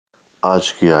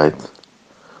آج کی آیت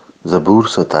زبور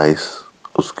 27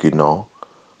 اس کی 9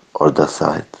 اور 10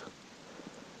 آیت۔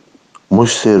 مجھ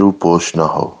سے رو پوش نہ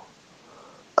ہو،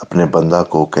 اپنے بندہ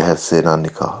کو قحط سے نہ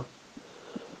نکال۔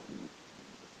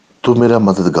 تو میرا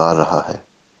مددگار رہا ہے،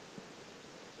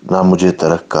 نہ مجھے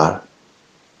ترک کر،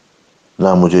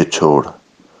 نہ مجھے چھوڑ،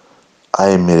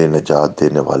 آئے میرے نجات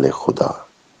دینے والے خدا۔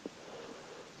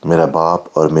 میرا باپ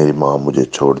اور میری ماں مجھے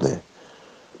چھوڑ دیں،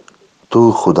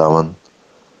 تو خداوند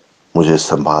مجھے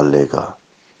سنبھال لے گا۔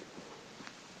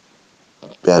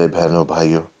 پیارے بہنوں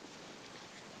بھائیوں،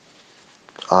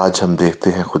 آج ہم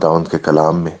دیکھتے ہیں خداوند کے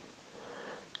کلام میں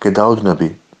کہ داؤد نبی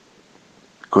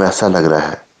کو ایسا لگ رہا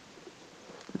ہے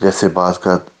جیسے بعض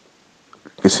کا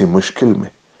کسی مشکل میں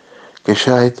کہ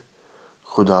شاید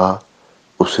خدا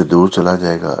اس سے دور چلا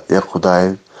جائے گا، یا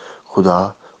خدا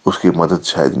اس کی مدد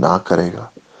شاید نہ کرے گا،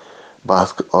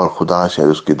 اور خدا شاید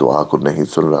اس کی دعا کو نہیں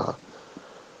سن رہا،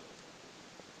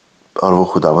 اور وہ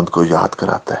خداوند کو یاد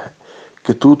کراتا ہے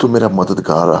کہ تو میرا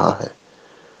مددگار رہا ہے،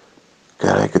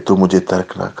 کہہ رہا ہے کہ تو مجھے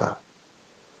ترک نہ کر،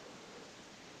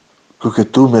 کیونکہ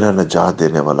تو میرا نجات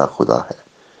دینے والا خدا ہے۔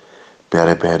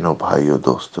 پیارے بہنوں بھائیوں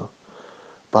دوستوں،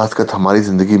 بعض اوقات ہماری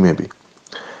زندگی میں بھی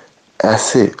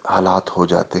ایسے حالات ہو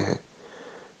جاتے ہیں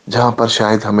جہاں پر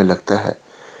شاید ہمیں لگتا ہے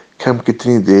کہ ہم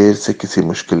کتنی دیر سے کسی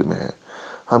مشکل میں ہیں،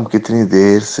 ہم کتنی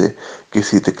دیر سے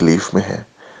کسی تکلیف میں ہیں،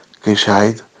 کہ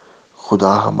شاید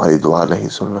خدا ہماری دعا نہیں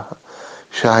سن رہا،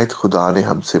 شاید خدا نے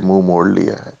ہم سے منہ موڑ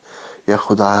لیا ہے، یا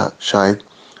شاید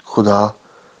خدا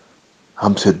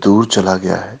ہم سے دور چلا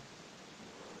گیا ہے۔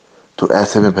 تو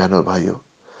ایسے میں بہنوں بھائیوں،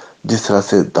 جس طرح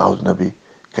سے داؤد نبی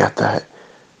کہتا ہے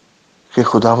کہ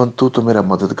خداوند تو میرا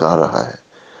مددگار رہا ہے،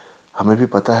 ہمیں بھی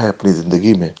پتہ ہے اپنی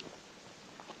زندگی میں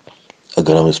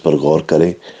اگر ہم اس پر غور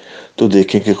کریں تو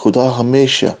دیکھیں کہ خدا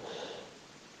ہمیشہ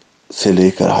سے لے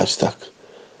کر آج تک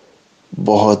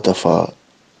بہت دفعہ،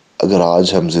 اگر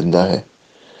آج ہم زندہ ہیں،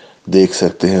 دیکھ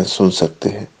سکتے ہیں، سن سکتے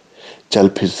ہیں، چل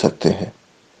پھر سکتے ہیں،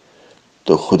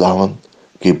 تو خداوند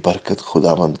کی برکت،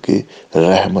 خداوند کی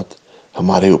رحمت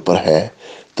ہمارے اوپر ہے،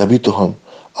 تبھی تو ہم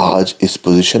آج اس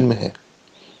پوزیشن میں ہیں۔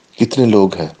 کتنے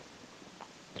لوگ ہیں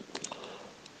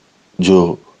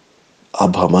جو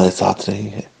اب ہمارے ساتھ نہیں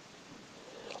ہیں،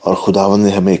 اور خداوند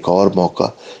نے ہمیں ایک اور موقع،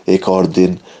 ایک اور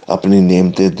دن، اپنی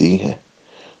نعمتیں دی ہیں،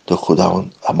 تو خداوند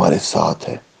ہمارے ساتھ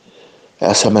ہے۔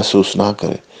 ایسا محسوس نہ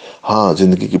کرے۔ ہاں،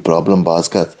 زندگی کی پرابلم بعض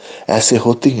کا ایسے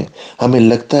ہوتی ہیں، ہمیں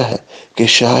لگتا ہے کہ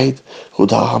شاید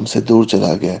خدا ہم سے دور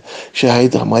چلا گیا ہے،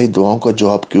 شاید ہماری دعاؤں کا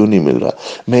جواب کیوں نہیں مل رہا،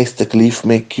 میں اس تکلیف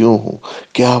میں کیوں ہوں،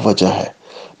 کیا وجہ ہے؟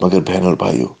 مگر بہن اور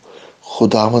بھائیوں،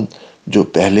 خداوند جو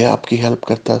پہلے آپ کی ہیلپ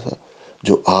کرتا تھا،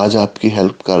 جو آج آپ کی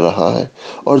ہیلپ کر رہا ہے،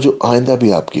 اور جو آئندہ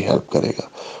بھی آپ کی ہیلپ کرے گا،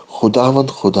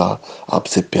 خدا آپ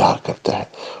سے پیار کرتا ہے۔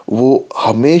 وہ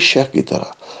ہمیشہ کی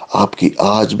طرح آپ کی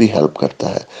آج بھی ہیلپ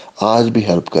کرتا ہے، آج بھی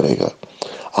ہیلپ کرے گا۔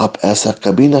 آپ ایسا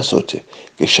کبھی نہ سوچے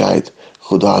کہ شاید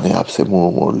خدا نے آپ سے منہ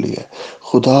موڑ لیا ہے۔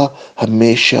 خدا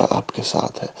ہمیشہ آپ کے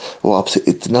ساتھ ہے، وہ آپ سے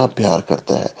اتنا پیار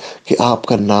کرتا ہے کہ آپ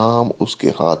کا نام اس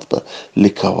کے ہاتھ پر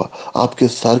لکھا ہوا، آپ کے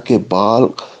سر کے بال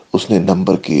اس نے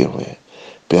نمبر کیے ہوئے ہیں۔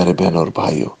 پیارے بہن اور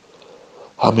بھائیوں،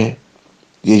 ہمیں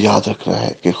یہ یاد رکھنا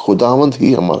ہے کہ خداوند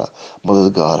ہی ہمارا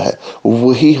مددگار ہے،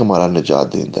 وہی ہمارا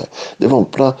نجات دہندہ ہے۔ جب ہم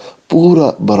اپنا پورا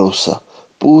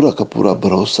کا پورا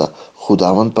بھروسہ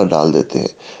خداوند پر ڈال دیتے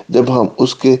ہیں، جب ہم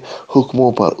اس کے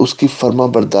حکموں پر، اس کی فرما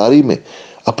برداری میں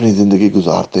اپنی زندگی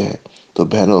گزارتے ہیں، تو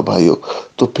بہنوں بھائیوں،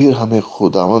 تو پھر ہمیں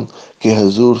خداوند کے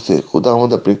حضور سے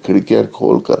خداوند اپنی کھڑکیاں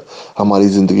کھول کر ہماری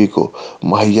زندگی کو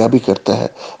مہیا بھی کرتا ہے۔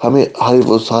 ہمیں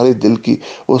وہ سارے دل کی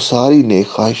وہ ساری نیک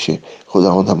خواہشیں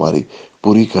خداوند ہماری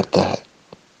پوری کرتا ہے۔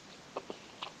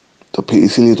 تو پھر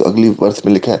اسی لیے تو اگلی ورس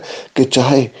میں لکھا ہے کہ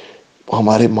چاہے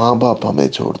ہمارے ماں باپ ہمیں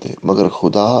چھوڑ دیں، مگر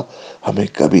خدا ہمیں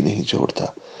کبھی نہیں چھوڑتا۔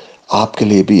 آپ کے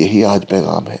لیے بھی یہی آج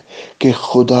پیغام ہے کہ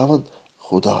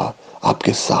خدا آپ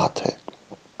کے ساتھ ہے۔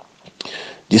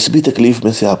 جس بھی تکلیف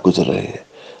میں سے آپ گزر رہے ہیں،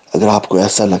 اگر آپ کو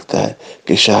ایسا لگتا ہے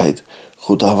کہ شاید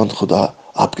خدا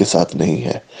آپ کے ساتھ نہیں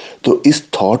ہے، تو اس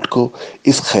تھاٹ کو،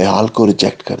 اس خیال کو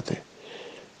ریجیکٹ کر دیں،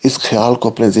 اس خیال کو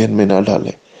اپنے ذہن میں نہ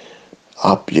ڈالیں۔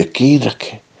 آپ یقین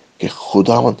رکھیں کہ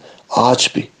خداوند آج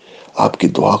بھی آپ کی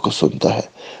دعا کو سنتا ہے،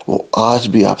 وہ آج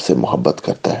بھی آپ سے محبت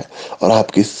کرتا ہے، اور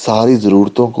آپ کی ساری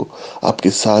ضرورتوں کو، آپ کی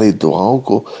ساری دعاؤں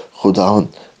کو خداوند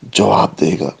جواب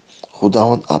دے گا۔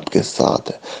 خداوند آپ کے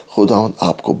ساتھ ہے، خداوند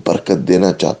آپ کو برکت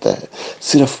دینا چاہتا ہے۔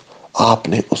 صرف آپ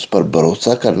نے اس پر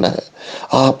بھروسہ کرنا ہے،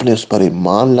 آپ نے اس پر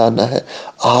ایمان لانا ہے،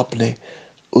 آپ نے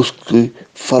اس کی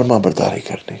فرما برداری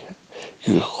کرنی ہے،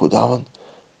 کیونکہ خداوند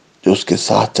جو اس کے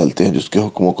ساتھ چلتے ہیں، جو اس کے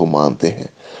حکموں کو مانتے ہیں،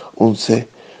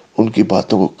 ان کی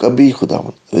باتوں کو کبھی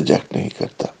خداوند ریجیکٹ نہیں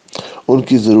کرتا۔ ان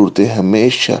کی ضرورتیں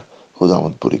ہمیشہ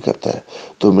خداوند پوری کرتا ہے۔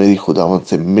 تو میری خداوند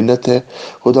سے منت ہے،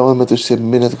 خداوند میں تجھ سے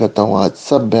منت کرتا ہوں آج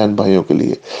سب بہن بھائیوں کے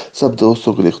لیے، سب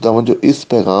دوستوں کے لیے خداوند، جو اس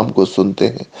پیغام کو سنتے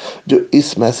ہیں، جو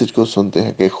اس میسج کو سنتے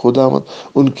ہیں، کہ خداوند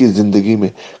ان کی زندگی میں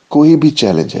کوئی بھی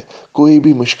چیلنج ہے، کوئی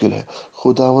بھی مشکل ہے،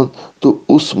 خداوند تو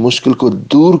اس مشکل کو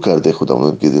دور کر دے خداوند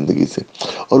ان کی زندگی سے،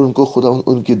 اور ان کو خداوند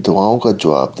ان کی دعاؤں کا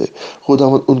جواب دے،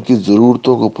 خداوند ان کی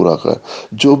ضرورتوں کو پورا کر،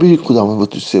 جو بھی خداوند وہ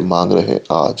تجھ سے مانگ رہے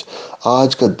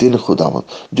آج کا دن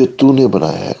خداوند جو تو نے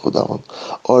بنایا ہے خداوند،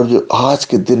 اور جو آج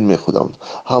کے دن میں خداوند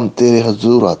ہم تیرے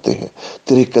حضور آتے ہیں،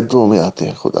 تیرے قدموں میں آتے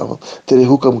ہیں خداوند، تیرے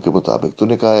حکم کے مطابق تو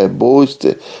نے کہا ہے بوجھ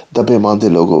سے دبے باندھے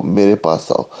لوگوں میرے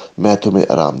پاس آؤ، میں تمہیں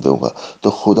آرام دوں گا۔ تو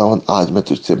خداوند آج میں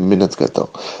تجھ سے منت کرتا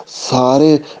ہوں،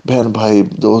 سارے بہن بھائی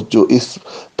دوست جو اس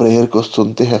پریئر کو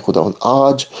سنتے ہیں خداوند،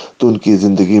 آج تو ان کی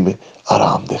زندگی میں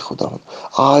آرام دے خداوند،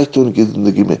 آج تو ان کی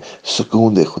زندگی میں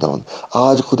سکون دے خداوند،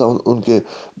 آج خداوند ان کے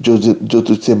جو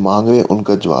تجھ سے مانگ رہے ہیں ان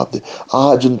کا جواب دے،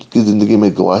 آج ان کی زندگی میں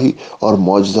گواہی اور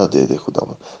معجزہ دے دے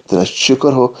خداوند۔ تیرا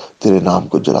شکر ہو، تیرے نام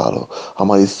کو جلال ہو،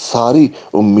 ہماری ساری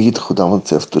امید خداوند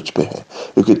صرف تجھ پہ ہے،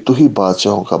 کیونکہ تو ہی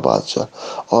بادشاہوں کا بادشاہ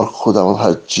اور خداوند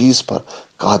ہر چیز پر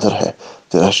قادر ہے۔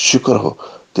 تیرا شکر ہو،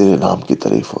 تیرے نام کی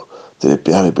تعریف ہو، تیرے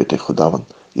پیارے بیٹے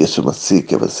خداوند یسوع مسیح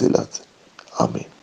کے وسیلہ سے، آمین۔